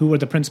 who are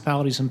the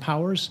principalities and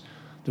powers?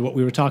 They're what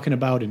we were talking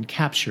about in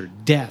capture: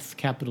 death,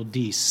 capital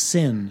D,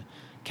 sin,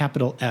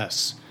 capital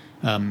S,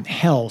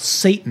 hell,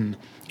 Satan.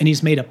 And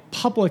he's made a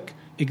public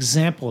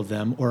example of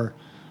them, or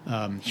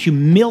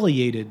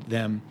humiliated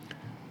them,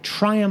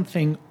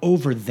 triumphing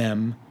over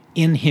them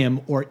in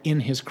him or in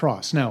his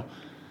cross. Now,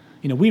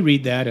 we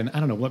read that, and I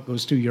don't know what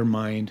goes through your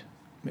mind.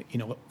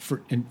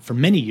 For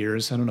many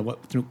years, I don't know what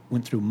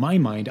went through my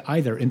mind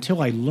either,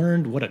 until I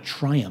learned what a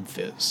triumph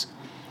is.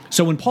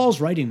 So when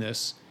Paul's writing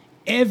this,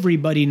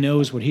 everybody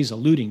knows what he's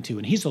alluding to,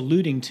 and he's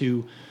alluding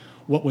to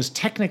what was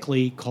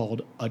technically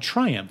called a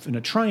triumph. And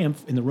a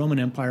triumph in the Roman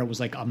Empire was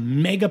like a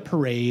mega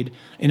parade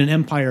in an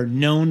empire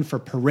known for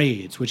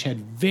parades, which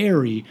had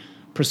very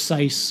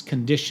precise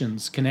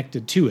conditions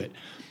connected to it.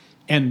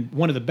 And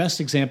one of the best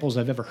examples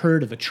I've ever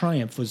heard of a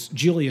triumph was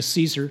Julius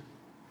Caesar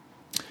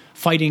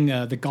fighting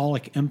the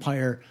Gallic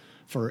Empire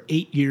for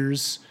 8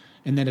 years.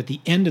 And then at the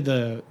end of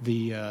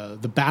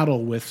the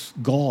battle with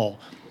Gaul,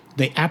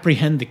 they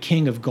apprehend the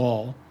king of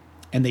Gaul,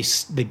 and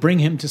they bring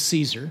him to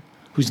Caesar,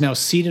 who's now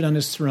seated on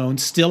his throne,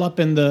 still up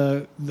in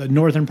the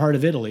northern part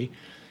of Italy,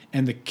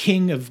 and the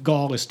king of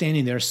Gaul is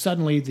standing there.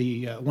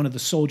 Suddenly, one of the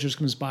soldiers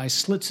comes by,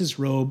 slits his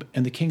robe,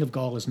 and the king of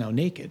Gaul is now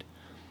naked.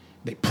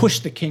 They push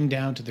the king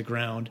down to the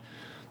ground.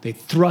 They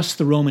thrust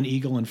the Roman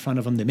eagle in front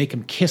of him. They make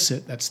him kiss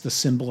it. That's the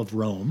symbol of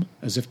Rome,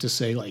 as if to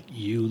say, like,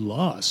 you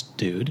lost,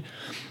 dude.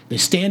 They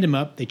stand him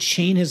up. They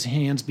chain his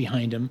hands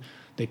behind him.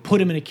 They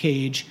put him in a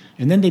cage,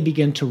 and then they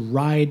begin to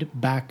ride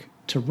back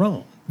to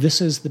Rome.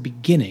 This is the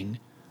beginning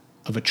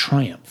of a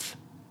triumph.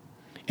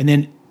 And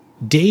then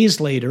days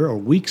later or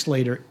weeks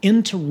later,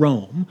 into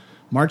Rome,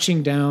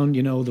 marching down,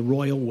 the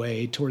royal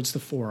way towards the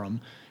Forum,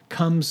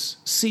 comes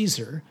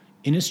Caesar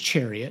in his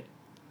chariot,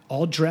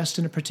 all dressed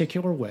in a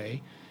particular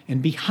way,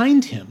 and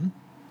behind him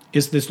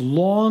is this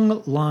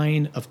long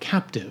line of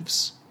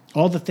captives,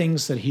 all the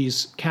things that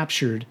he's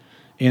captured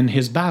in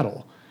his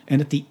battle. And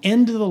at the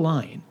end of the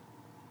line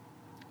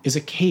is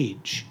a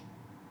cage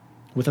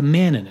with a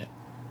man in it,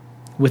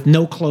 with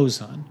no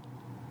clothes on,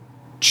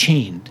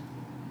 chained,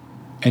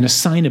 and a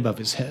sign above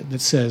his head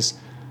that says,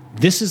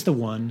 "This is the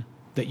one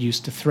that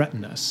used to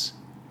threaten us.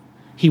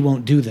 He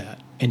won't do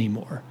that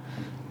anymore."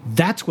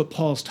 That's what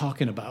Paul's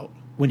talking about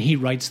when he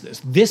writes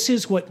this. This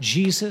is what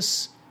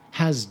Jesus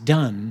has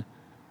done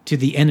to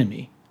the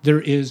enemy.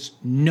 There is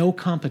no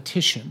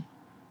competition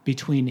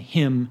between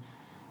him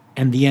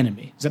and the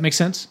enemy. Does that make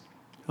sense?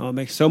 Oh, it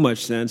makes so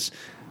much sense.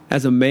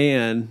 As a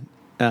man,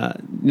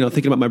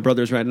 thinking about my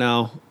brothers right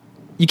now,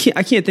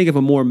 I can't think of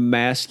a more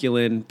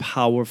masculine,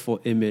 powerful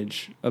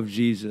image of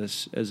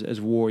Jesus as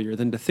warrior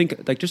than to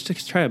think, like, just to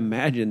try to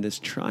imagine this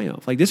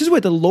triumph. Like, this is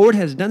what the Lord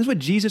has done. This is what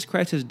Jesus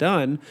Christ has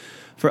done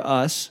for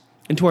us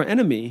and to our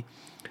enemy.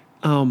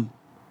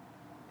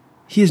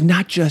 He is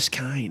not just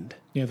kind.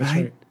 Yeah, that's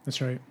right.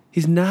 That's right.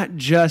 He's not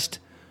just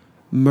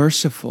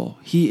merciful.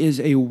 He is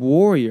a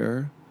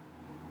warrior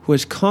who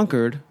has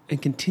conquered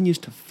and continues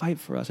to fight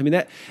for us. I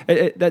mean,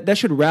 that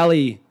should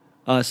rally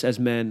us as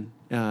men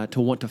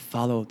to want to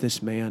follow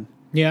this man.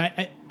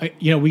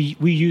 Yeah, we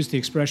use the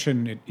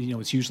expression,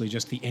 it's usually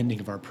just the ending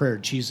of our prayer,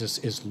 Jesus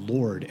is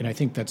Lord, and I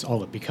think that's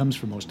all it becomes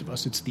for most of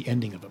us. It's the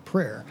ending of a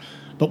prayer.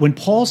 But when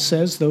Paul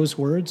says those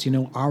words,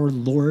 our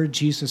Lord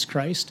Jesus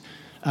Christ,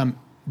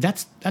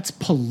 that's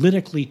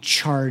politically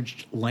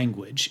charged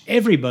language.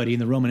 Everybody in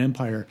the Roman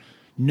Empire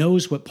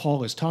knows what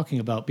Paul is talking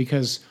about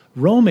because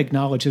Rome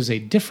acknowledges a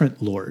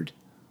different Lord,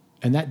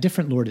 and that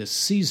different Lord is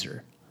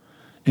Caesar.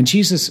 And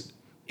Jesus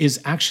is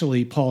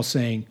actually, Paul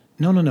saying,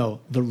 no,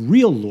 the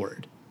real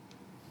Lord,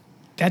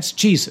 that's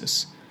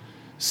Jesus.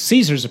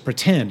 Caesar's a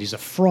pretend, he's a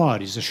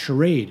fraud, he's a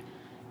charade.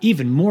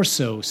 Even more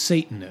so,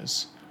 Satan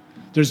is.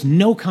 There's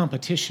no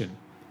competition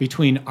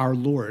between our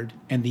Lord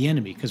and the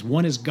enemy because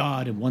one is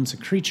God and one's a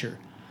creature.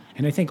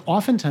 And I think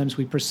oftentimes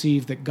we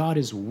perceive that God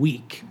is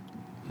weak,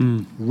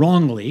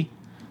 wrongly,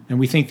 and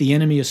we think the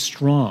enemy is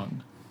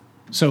strong.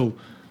 So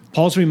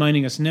Paul's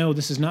reminding us, no,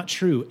 this is not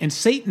true. And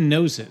Satan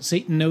knows it.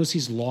 Satan knows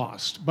he's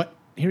lost. But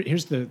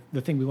here's the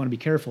thing we want to be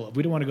careful of.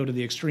 We don't want to go to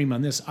the extreme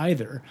on this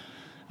either.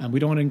 We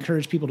don't want to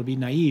encourage people to be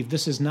naive.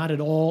 This is not at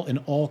all an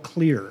all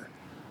clear,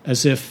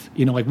 as if,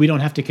 like we don't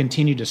have to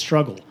continue to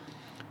struggle.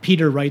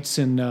 Peter writes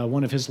in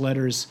one of his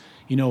letters,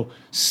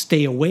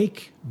 stay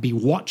awake, be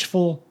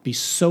watchful, be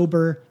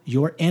sober.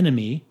 Your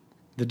enemy,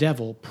 the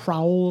devil,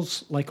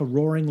 prowls like a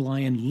roaring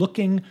lion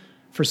looking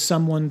for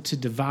someone to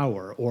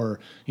devour. Or,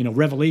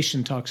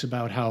 Revelation talks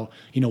about how,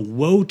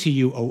 woe to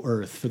you, O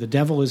earth, for the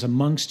devil is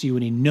amongst you,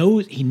 and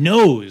he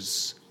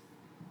knows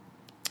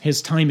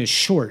his time is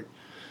short.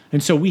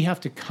 And so we have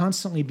to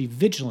constantly be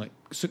vigilant,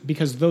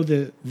 because though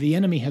the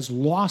enemy has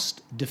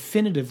lost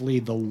definitively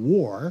the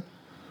war,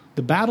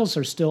 the battles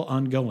are still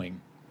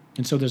ongoing.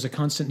 And so there's a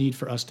constant need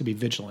for us to be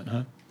vigilant,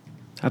 huh?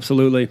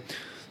 Absolutely.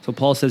 So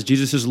Paul says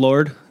Jesus is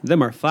Lord.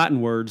 Them are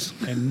fighting words.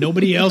 And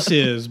nobody else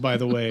is, by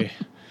the way.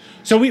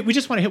 So we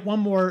just want to hit one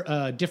more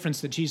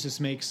difference that Jesus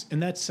makes,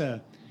 and that's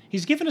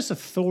he's given us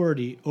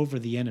authority over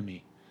the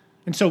enemy.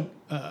 And so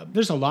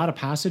there's a lot of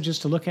passages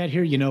to look at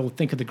here.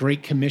 Think of the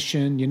Great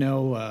Commission,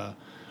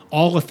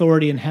 all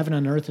authority in heaven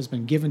and earth has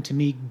been given to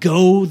me.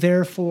 Go,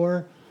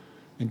 therefore,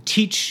 and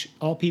teach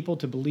all people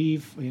to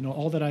believe,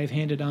 all that I have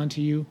handed on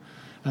to you.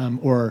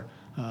 Or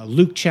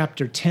Luke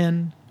chapter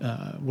 10,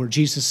 where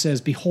Jesus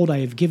says, behold, I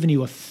have given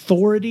you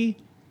authority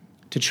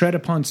to tread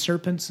upon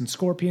serpents and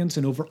scorpions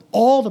and over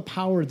all the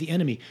power of the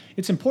enemy.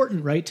 It's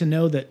important, right, to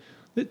know that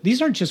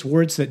these aren't just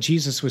words that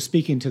Jesus was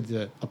speaking to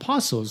the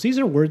apostles. These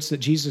are words that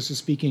Jesus is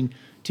speaking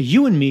to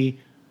you and me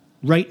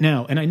right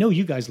now. And I know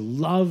you guys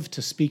love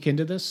to speak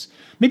into this.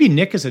 Maybe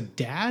Nick as a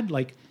dad,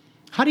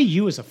 how do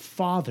you as a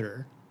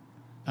father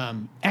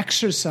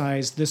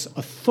exercise this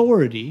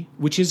authority,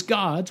 which is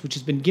God's, which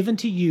has been given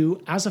to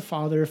you as a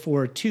father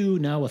for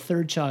now a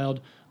third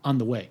child on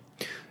the way?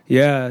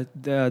 Yeah,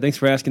 thanks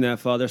for asking that,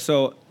 Father.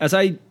 So as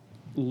I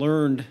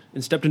learned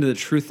and stepped into the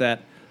truth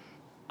that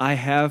I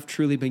have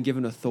truly been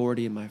given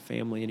authority in my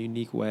family in a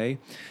unique way,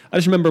 I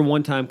just remember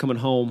one time coming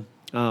home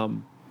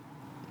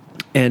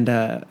and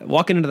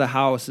walking into the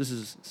house, this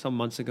is some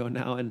months ago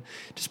now, and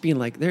just being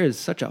like, there is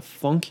such a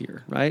funk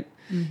here, right?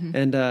 Mm-hmm.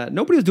 And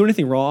nobody was doing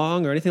anything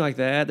wrong or anything like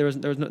that.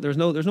 There's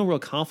no real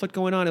conflict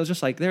going on. It was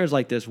just like there's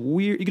like this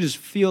weird, you could just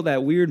feel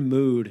that weird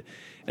mood,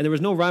 and there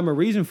was no rhyme or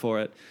reason for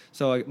it.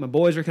 So my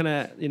boys are kind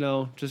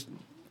of just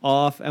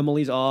off.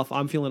 Emily's off.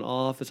 I'm feeling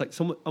off. It's like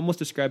almost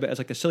describe it as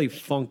like a silly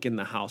funk in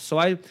the house. So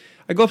I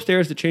go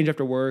upstairs to change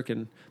after work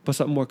and put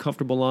something more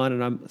comfortable on,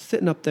 and I'm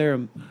sitting up there.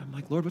 I'm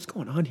like, Lord, what's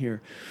going on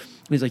here?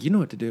 And he's like, you know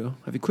what to do.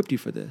 I've equipped you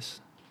for this.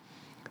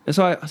 And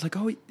so I was like,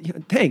 oh,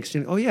 thanks.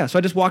 Oh, yeah. So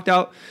I just walked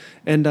out,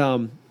 and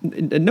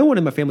no one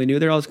in my family knew.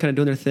 They're all just kind of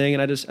doing their thing.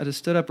 And I just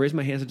stood up, raised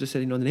my hands, and just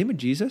said, in the name of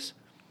Jesus,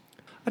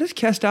 I just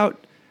cast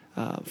out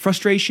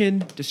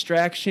frustration,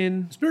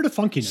 distraction, spirit of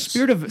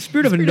funkiness,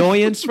 spirit of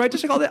annoyance, right?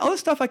 Just like all the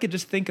stuff I could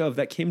just think of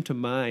that came to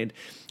mind.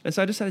 And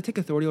so I decided to take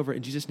authority over it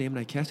in Jesus' name, and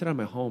I cast it on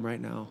my home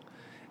right now.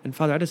 And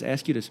Father, I just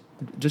ask you to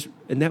just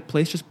in that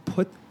place, just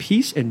put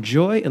peace and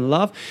joy and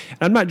love. And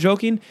I'm not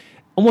joking.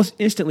 almost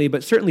instantly,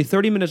 but certainly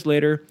 30 minutes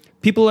later,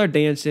 people are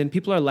dancing,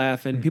 people are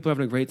laughing, people are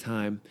having a great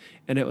time.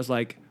 And it was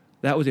like,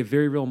 that was a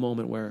very real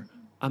moment where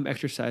I'm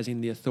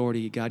exercising the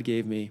authority God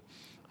gave me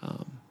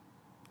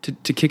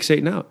to kick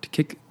Satan out,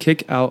 to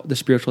kick out the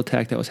spiritual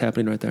attack that was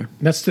happening right there.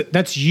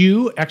 That's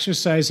you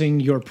exercising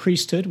your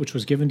priesthood, which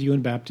was given to you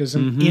in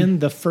baptism, in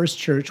the first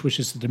church, which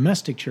is the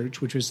domestic church,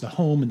 which is the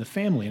home and the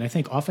family. And I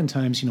think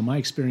oftentimes, my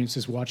experience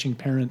is watching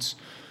parents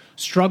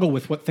struggle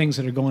with what things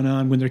that are going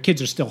on when their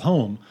kids are still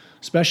home,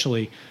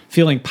 especially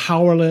feeling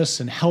powerless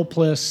and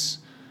helpless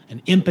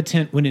and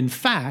impotent, when in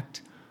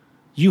fact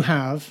you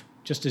have,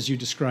 just as you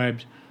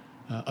described,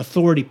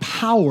 authority,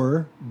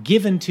 power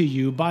given to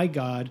you by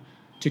God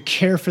to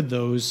care for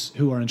those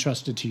who are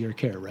entrusted to your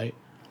care, right?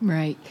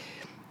 Right.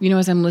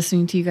 As I'm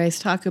listening to you guys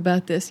talk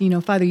about this,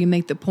 Father, you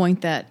make the point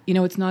that,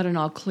 it's not an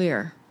all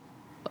clear.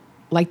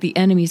 Like the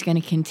enemy's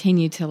going to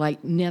continue to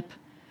nip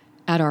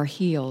at our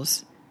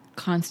heels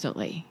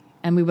constantly.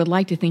 And we would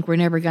like to think we're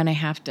never going to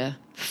have to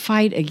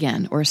fight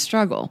again or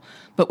struggle.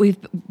 But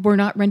we're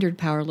not rendered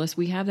powerless.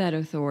 We have that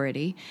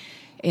authority.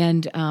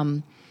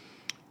 And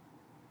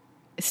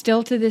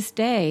still to this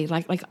day,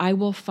 like I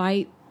will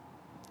fight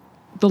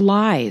the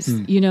lies,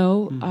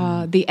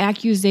 the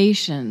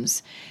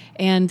accusations.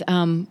 And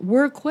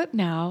we're equipped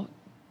now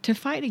to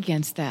fight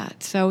against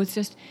that. So it's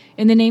just,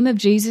 in the name of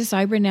Jesus,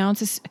 I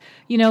renounce,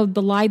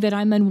 the lie that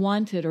I'm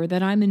unwanted or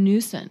that I'm a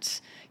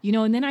nuisance.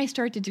 And then I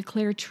start to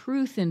declare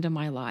truth into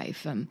my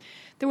life.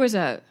 There was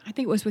I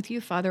think it was with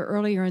you, Father,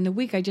 earlier in the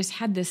week, I just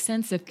had this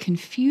sense of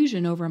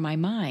confusion over my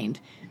mind.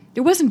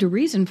 There wasn't a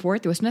reason for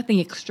it. There was nothing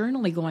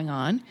externally going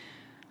on.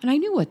 And I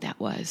knew what that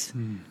was.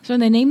 So in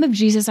the name of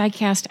Jesus, I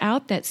cast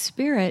out that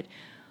spirit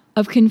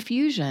of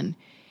confusion.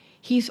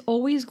 He's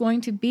always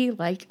going to be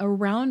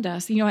around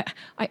us.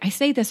 I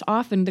say this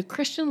often, the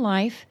Christian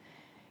life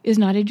is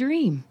not a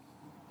dream.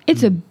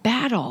 It's a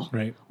battle.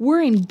 Right.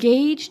 We're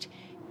engaged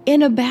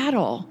in a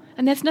battle.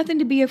 And that's nothing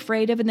to be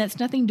afraid of, and that's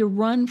nothing to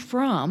run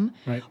from.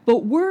 Right.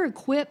 But we're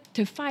equipped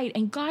to fight,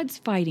 and God's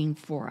fighting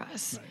for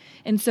us. Right.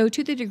 And so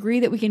to the degree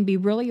that we can be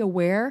really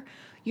aware,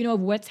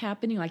 of what's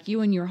happening, like you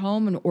in your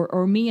home,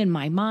 or me in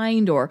my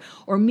mind, or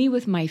me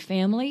with my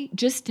family,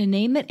 just to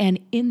name it, and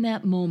in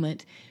that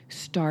moment,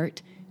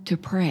 start to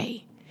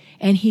pray.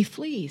 And he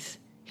flees.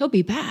 He'll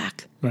be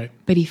back. Right.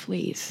 But he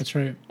flees. That's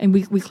right. And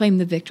we claim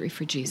the victory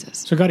for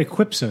Jesus. So God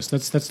equips us.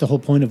 That's the whole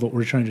point of what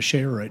we're trying to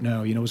share right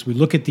now. As we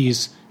look at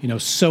these,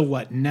 so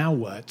what, now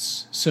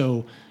what's.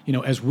 So,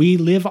 as we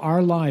live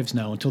our lives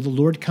now until the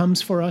Lord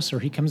comes for us or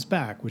he comes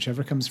back,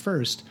 whichever comes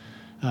first,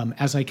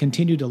 as I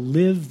continue to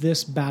live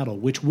this battle,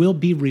 which will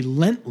be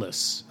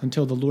relentless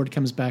until the Lord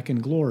comes back in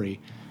glory,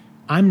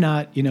 I'm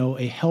not,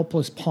 a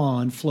helpless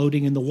pawn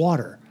floating in the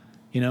water.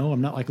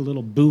 I'm not like a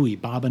little buoy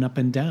bobbing up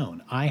and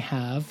down. I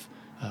have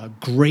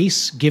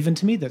grace given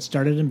to me that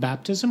started in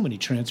baptism when he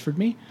transferred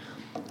me.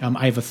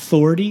 I have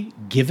authority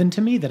given to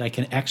me that I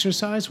can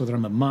exercise, whether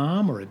I'm a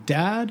mom or a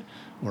dad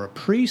or a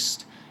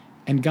priest.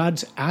 And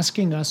God's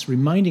asking us,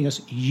 reminding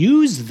us,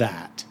 use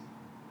that.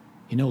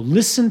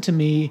 Listen to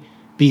me.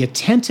 Be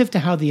attentive to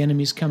how the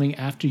enemy's coming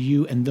after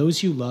you and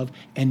those you love,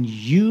 and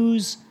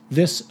use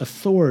this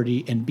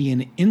authority and be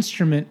an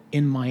instrument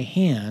in my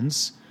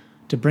hands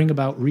to bring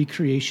about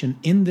recreation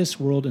in this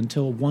world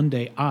until one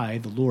day I,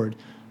 the Lord,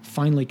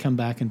 finally come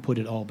back and put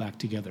it all back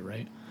together,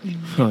 right?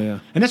 Oh, yeah.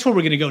 And that's where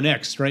we're going to go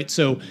next, right?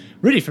 So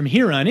really from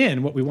here on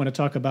in, what we want to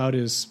talk about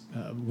is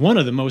one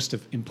of the most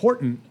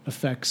important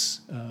effects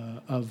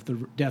of the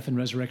death and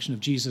resurrection of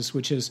Jesus,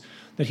 which is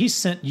that he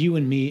sent you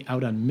and me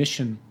out on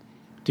mission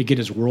to get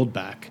his world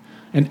back.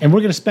 And we're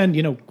going to spend,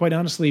 quite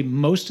honestly,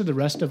 most of the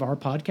rest of our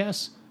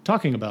podcasts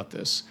talking about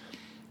this.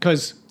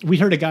 Because we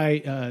heard a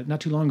guy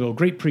not too long ago, a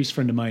great priest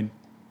friend of mine,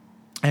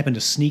 I happened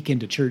to sneak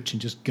into church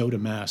and just go to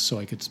Mass so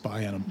I could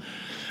spy on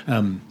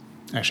him.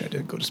 Actually, I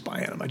didn't go to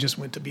spy on him. I just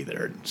went to be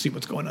there and see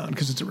what's going on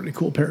because it's a really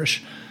cool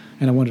parish.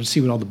 And I wanted to see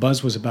what all the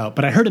buzz was about.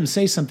 But I heard him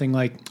say something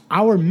like,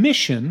 our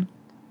mission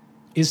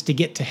is to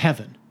get to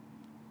heaven.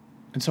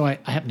 And so I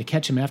happened to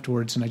catch him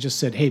afterwards, and I just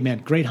said, hey, man,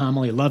 great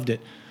homily, I loved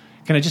it.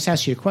 Can I just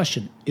ask you a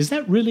question? Is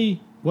that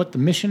really what the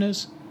mission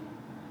is?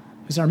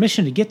 Is our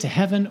mission to get to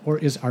heaven, or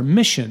is our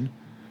mission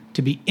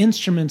to be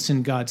instruments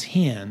in God's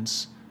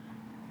hands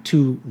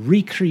to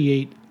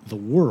recreate the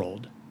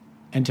world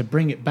and to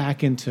bring it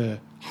back into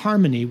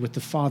harmony with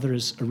the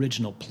Father's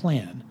original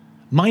plan?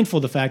 Mindful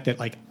of the fact that,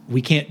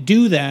 we can't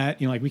do that,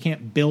 we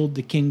can't build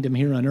the kingdom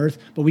here on earth,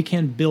 but we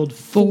can build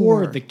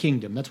for the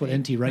kingdom. That's what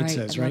N.T. Wright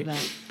says, right?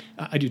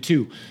 I do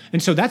too.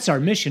 And so that's our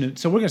mission. And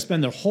so we're going to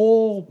spend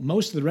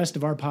most of the rest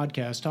of our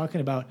podcast talking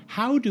about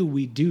how do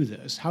we do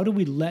this? How do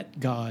we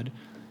let God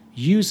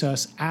use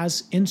us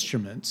as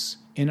instruments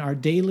in our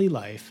daily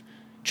life,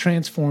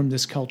 transform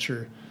this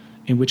culture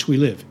in which we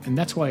live? And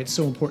that's why it's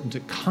so important to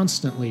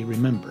constantly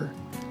remember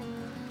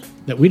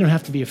that we don't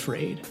have to be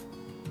afraid.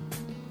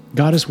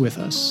 God is with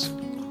us.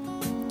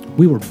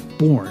 We were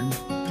born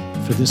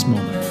for this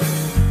moment.